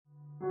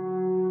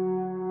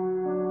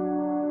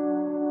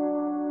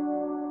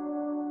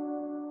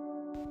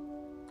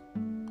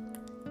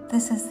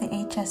This is the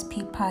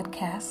HSP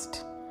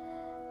podcast.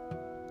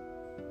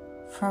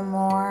 For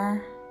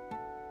more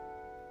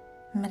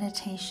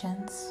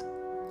meditations,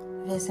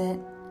 visit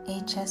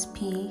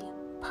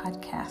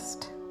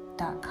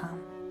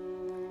hsppodcast.com.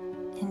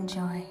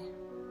 Enjoy.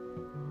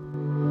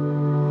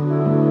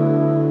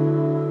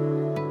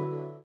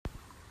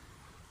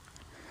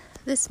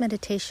 This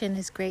meditation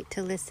is great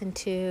to listen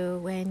to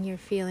when you're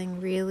feeling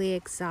really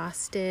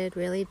exhausted,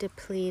 really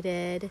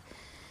depleted,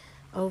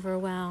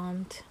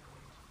 overwhelmed.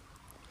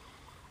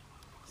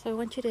 So I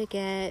want you to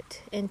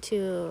get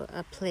into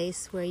a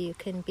place where you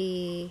can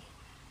be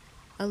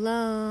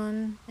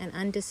alone and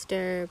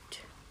undisturbed.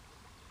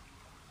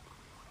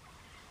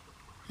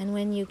 And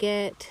when you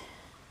get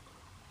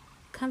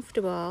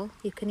comfortable,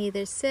 you can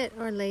either sit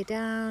or lay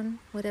down,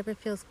 whatever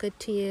feels good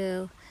to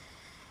you.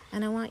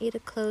 And I want you to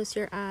close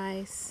your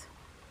eyes.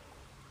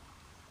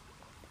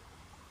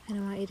 And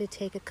I want you to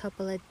take a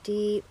couple of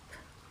deep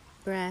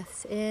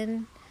breaths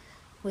in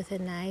with a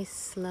nice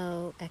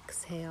slow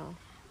exhale.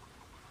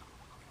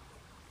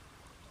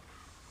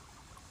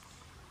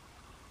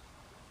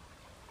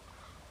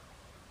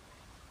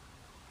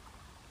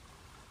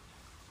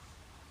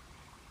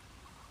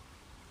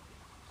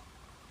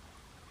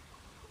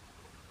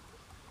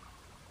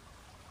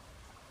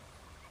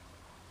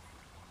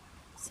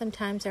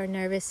 Sometimes our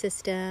nervous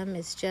system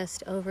is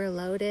just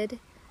overloaded.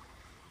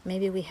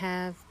 Maybe we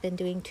have been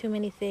doing too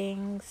many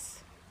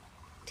things,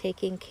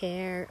 taking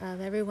care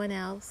of everyone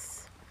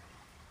else,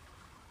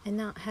 and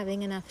not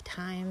having enough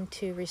time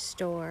to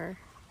restore.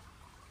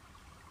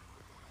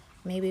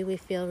 Maybe we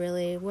feel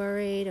really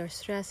worried or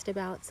stressed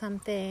about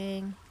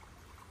something,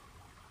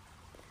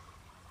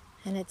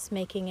 and it's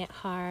making it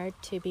hard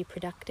to be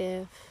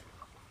productive.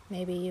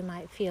 Maybe you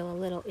might feel a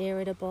little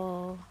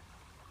irritable,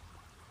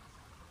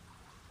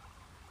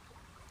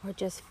 or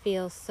just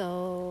feel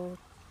so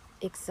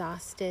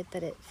exhausted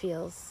that it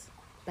feels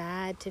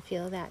bad to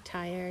feel that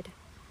tired.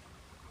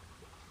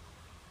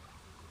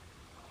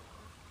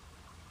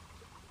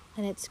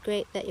 And it's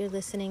great that you're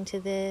listening to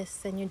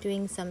this and you're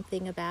doing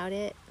something about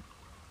it.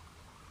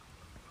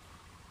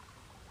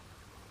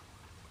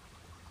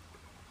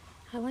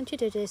 I want you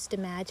to just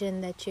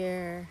imagine that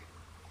you're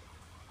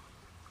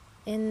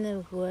in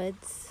the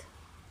woods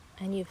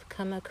and you've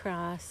come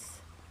across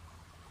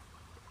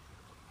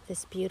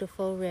this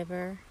beautiful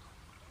river.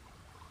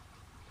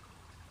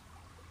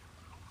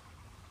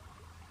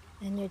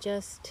 And you're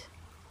just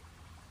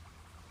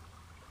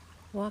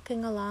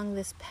walking along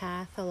this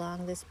path,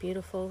 along this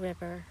beautiful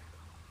river.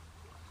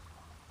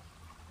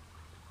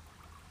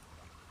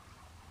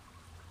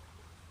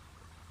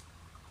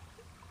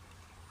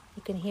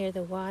 You can hear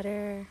the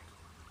water.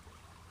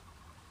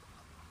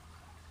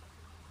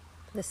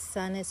 The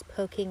sun is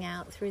poking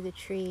out through the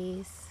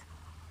trees.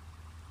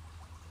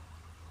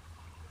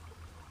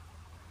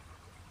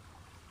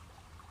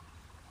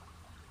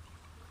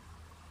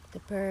 The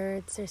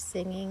birds are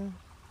singing.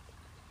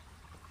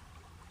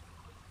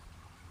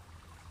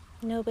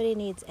 Nobody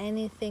needs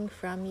anything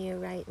from you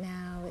right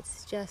now.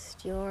 It's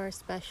just your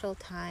special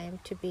time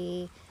to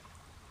be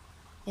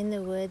in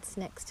the woods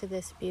next to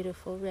this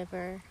beautiful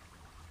river.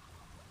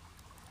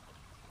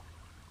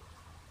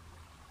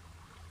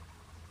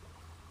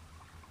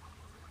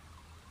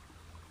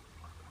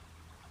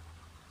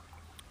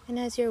 And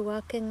as you're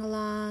walking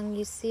along,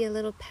 you see a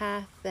little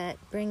path that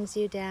brings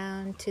you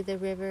down to the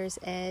river's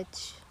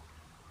edge.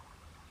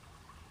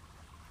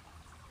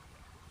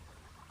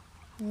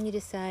 And you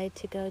decide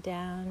to go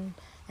down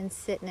and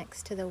sit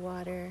next to the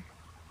water.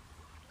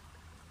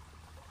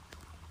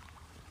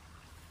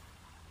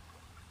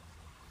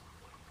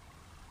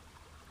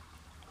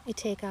 You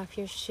take off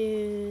your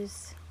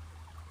shoes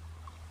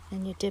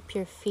and you dip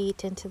your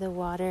feet into the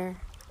water.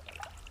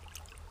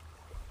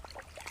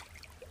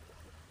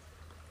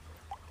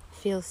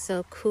 Feels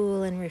so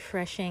cool and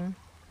refreshing.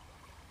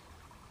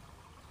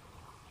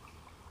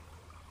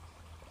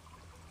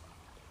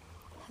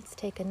 Let's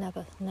take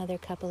another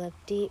couple of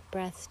deep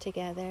breaths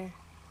together.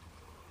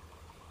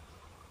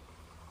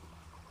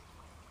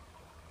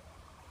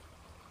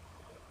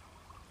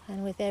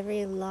 And with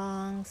every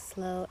long,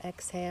 slow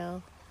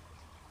exhale,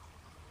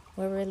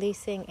 we're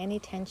releasing any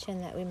tension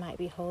that we might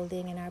be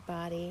holding in our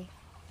body.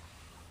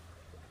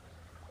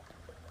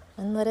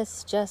 And let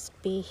us just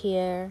be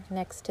here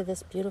next to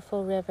this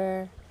beautiful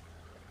river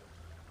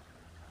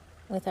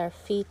with our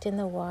feet in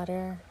the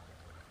water,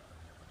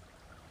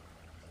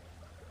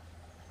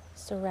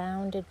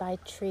 surrounded by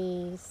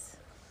trees.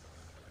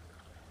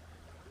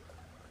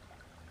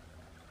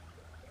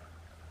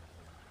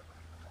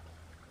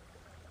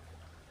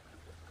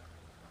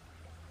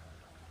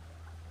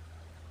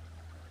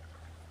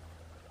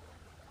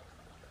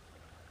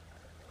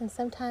 And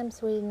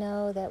sometimes we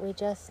know that we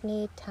just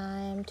need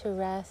time to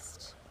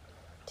rest,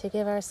 to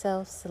give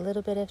ourselves a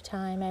little bit of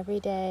time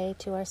every day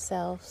to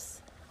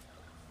ourselves,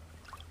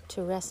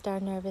 to rest our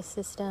nervous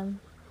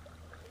system,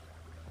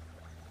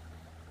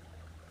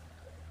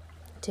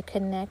 to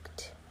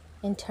connect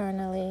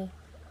internally,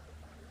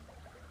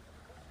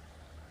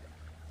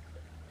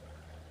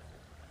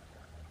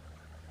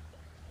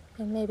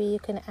 And maybe you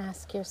can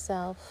ask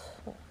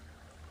yourself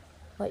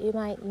what you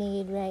might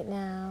need right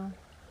now.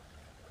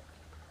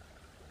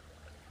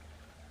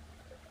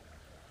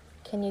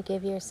 Can you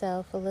give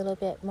yourself a little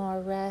bit more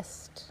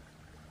rest?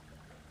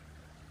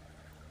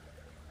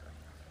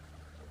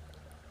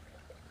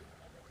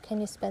 Can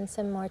you spend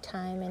some more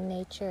time in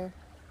nature?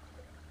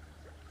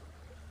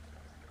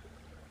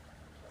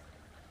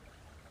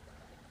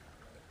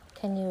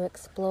 Can you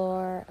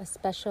explore a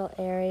special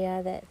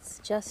area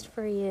that's just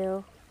for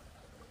you?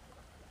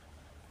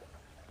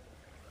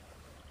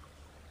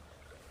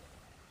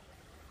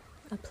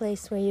 A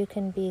place where you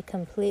can be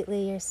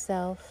completely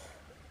yourself.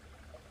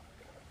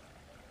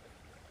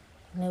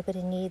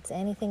 Nobody needs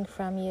anything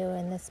from you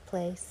in this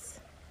place.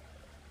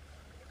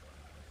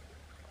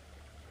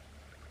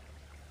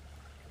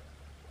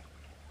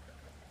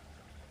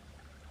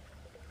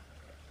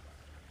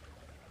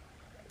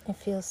 It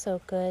feels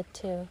so good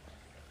to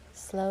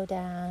slow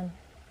down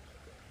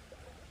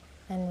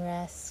and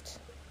rest.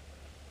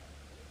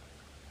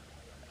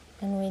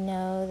 And we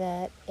know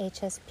that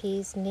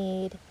HSPs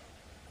need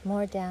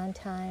more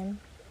downtime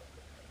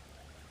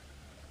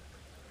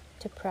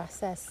to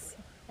process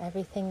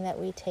everything that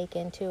we take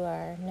into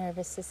our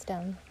nervous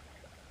system.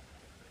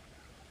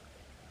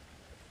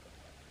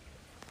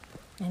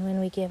 And when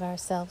we give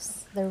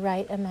ourselves the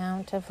right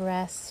amount of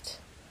rest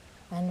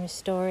and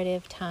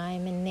restorative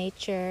time in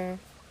nature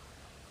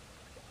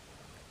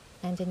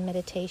and in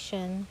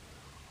meditation,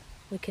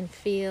 we can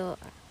feel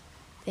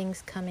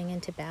things coming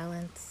into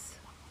balance.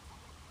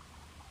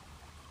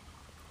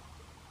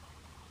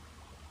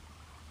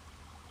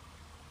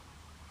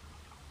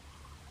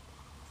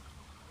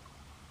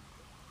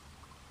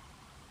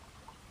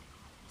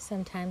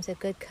 Sometimes a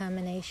good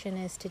combination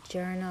is to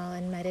journal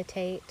and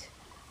meditate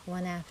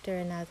one after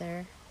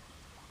another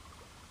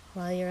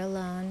while you're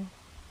alone,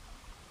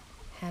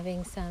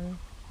 having some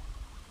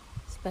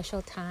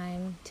special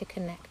time to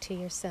connect to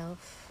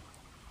yourself.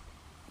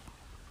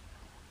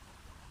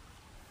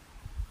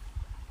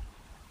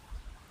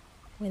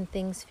 When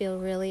things feel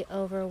really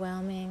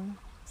overwhelming,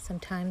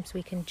 sometimes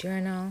we can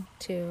journal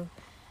to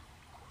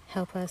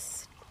help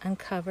us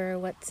uncover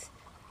what's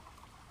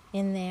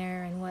in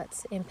there and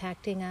what's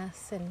impacting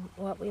us and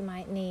what we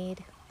might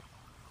need.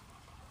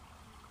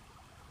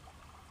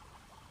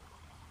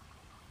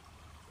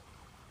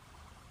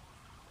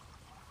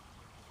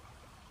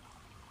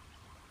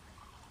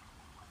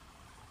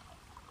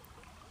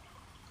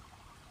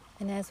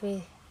 And as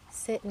we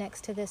sit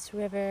next to this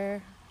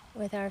river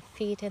with our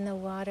feet in the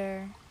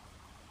water,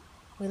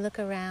 we look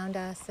around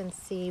us and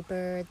see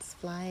birds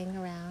flying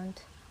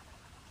around.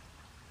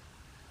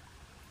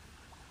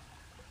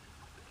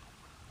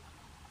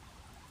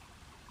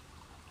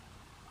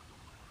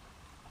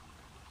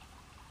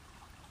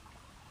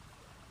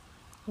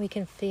 We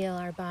can feel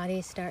our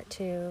body start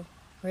to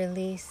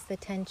release the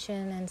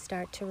tension and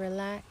start to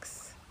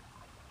relax.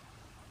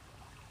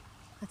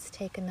 Let's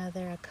take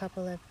a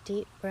couple of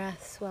deep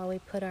breaths while we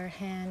put our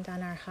hand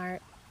on our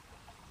heart.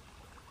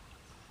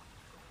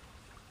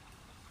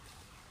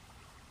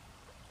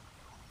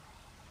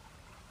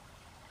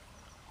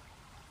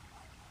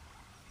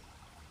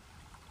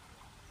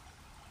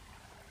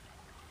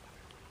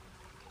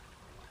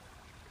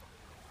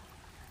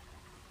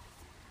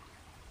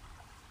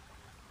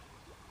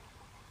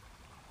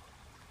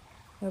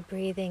 We're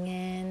breathing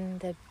in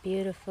the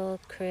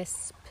beautiful,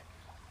 crisp,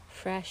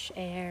 fresh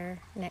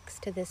air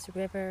next to this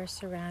river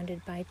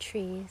surrounded by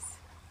trees.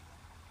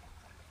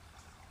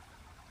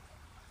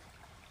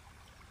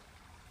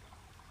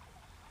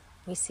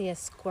 We see a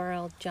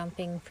squirrel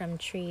jumping from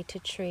tree to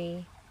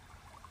tree.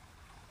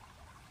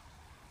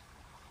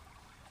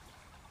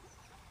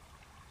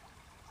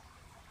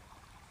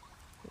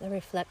 The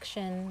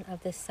reflection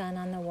of the sun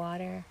on the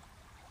water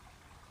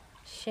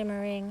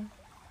shimmering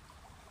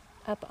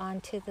up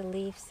onto the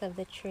leaves of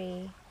the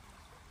tree.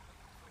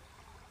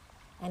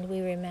 And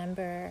we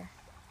remember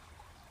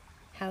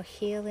how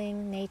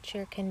healing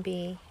nature can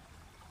be,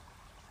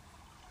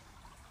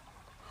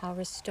 how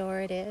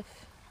restorative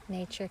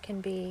nature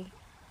can be.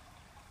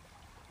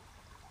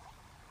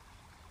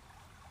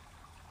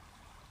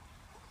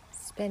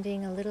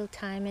 Spending a little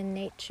time in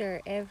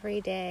nature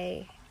every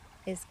day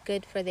is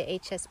good for the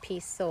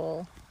HSP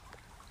soul.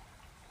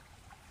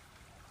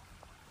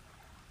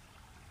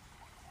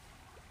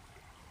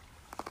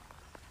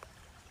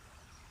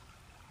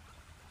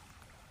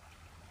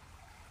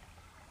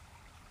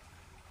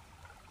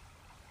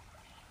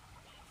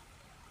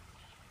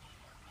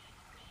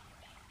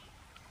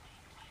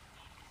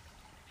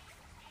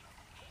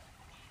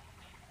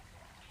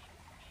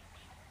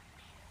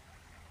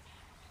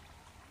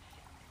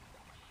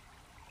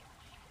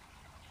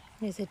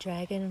 There's a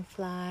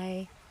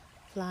dragonfly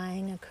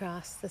flying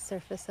across the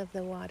surface of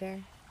the water.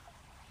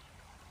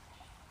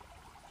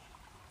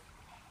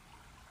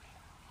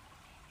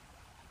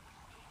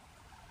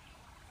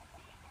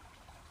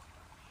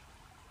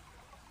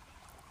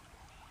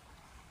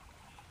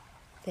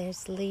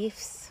 There's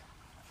leaves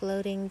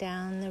floating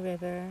down the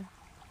river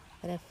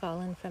that have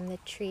fallen from the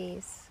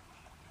trees.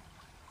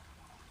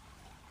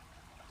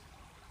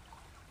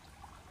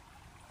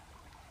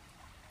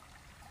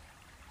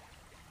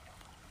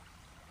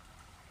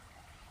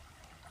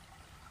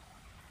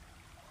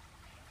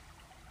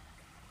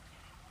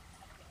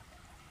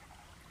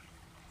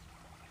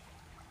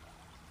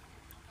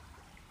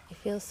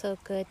 feels so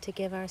good to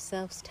give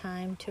ourselves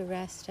time to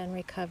rest and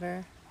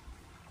recover.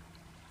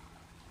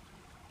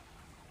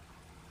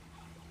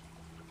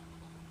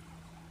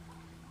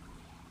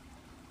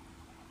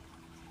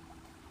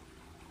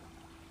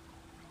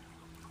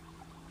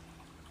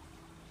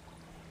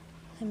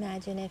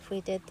 Imagine if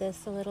we did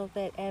this a little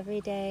bit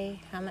every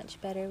day, how much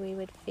better we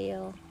would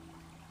feel.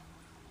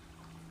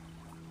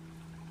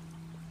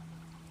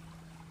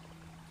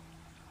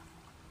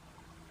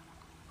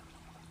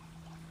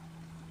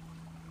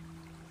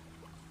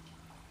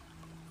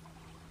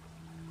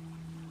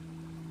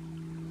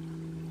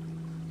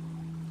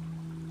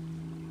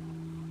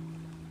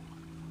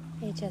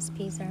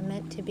 HSPs are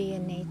meant to be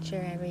in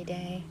nature every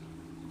day.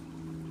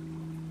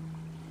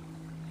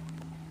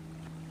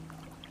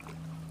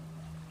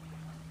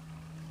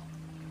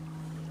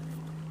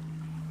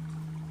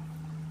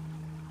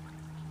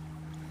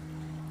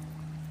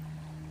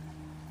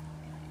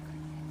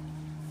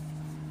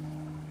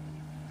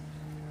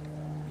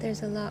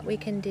 There's a lot we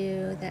can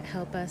do that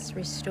help us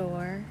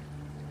restore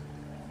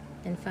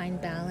and find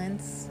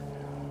balance.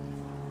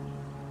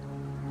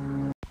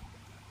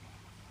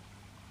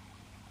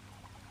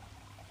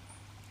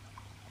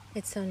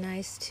 It's so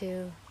nice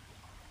to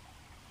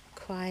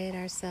quiet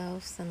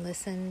ourselves and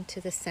listen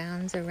to the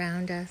sounds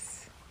around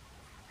us,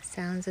 the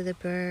sounds of the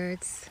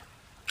birds,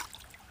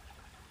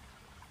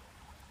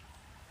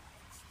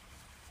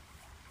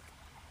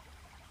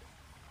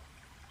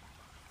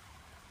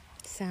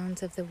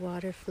 sounds of the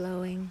water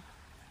flowing.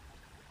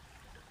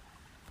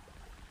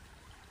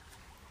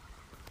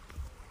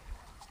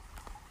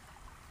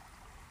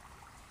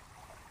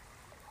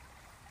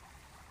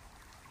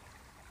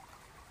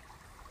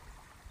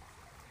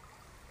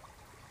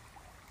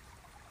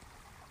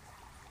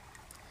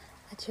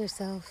 Let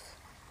yourself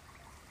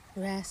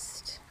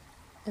rest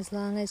as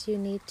long as you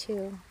need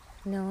to,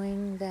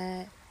 knowing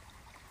that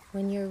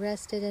when you're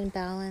rested and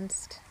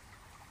balanced,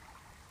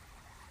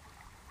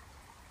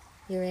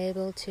 you're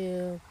able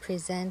to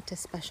present a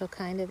special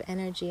kind of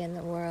energy in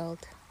the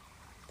world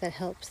that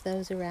helps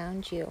those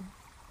around you.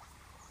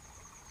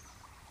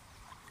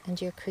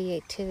 And your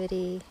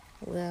creativity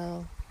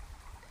will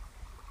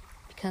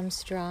become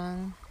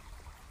strong.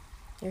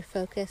 Your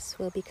focus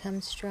will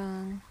become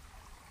strong.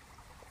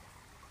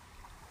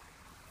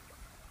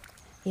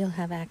 You'll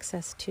have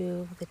access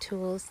to the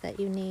tools that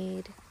you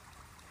need.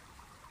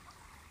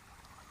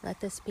 Let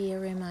this be a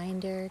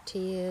reminder to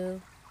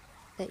you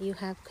that you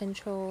have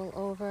control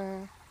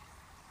over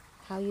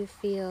how you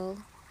feel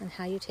and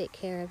how you take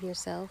care of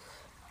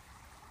yourself.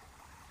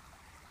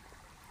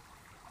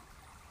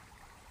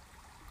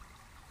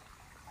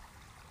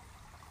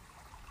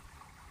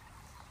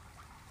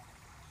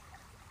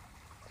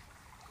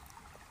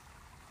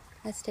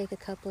 Let's take a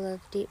couple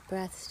of deep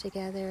breaths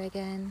together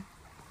again.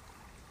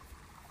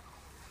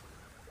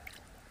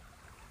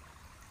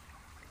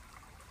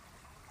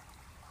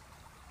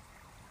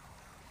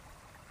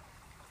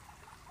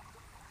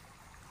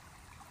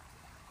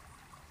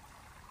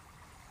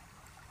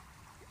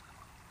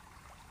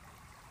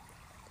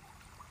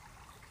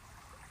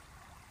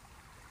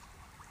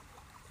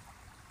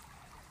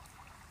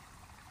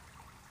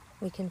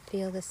 We can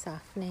feel the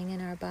softening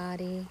in our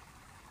body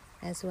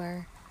as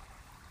we're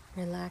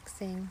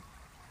relaxing,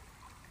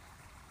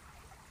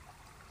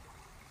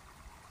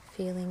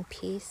 feeling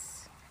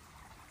peace,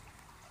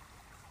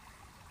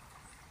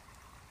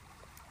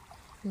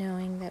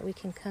 knowing that we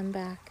can come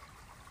back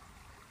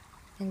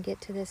and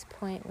get to this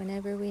point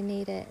whenever we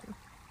need it.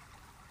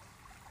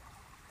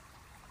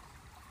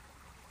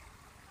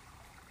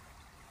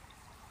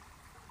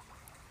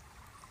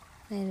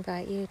 I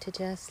invite you to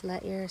just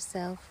let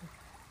yourself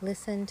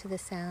listen to the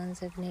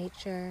sounds of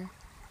nature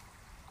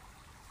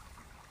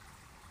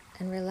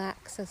and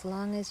relax as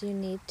long as you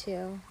need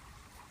to.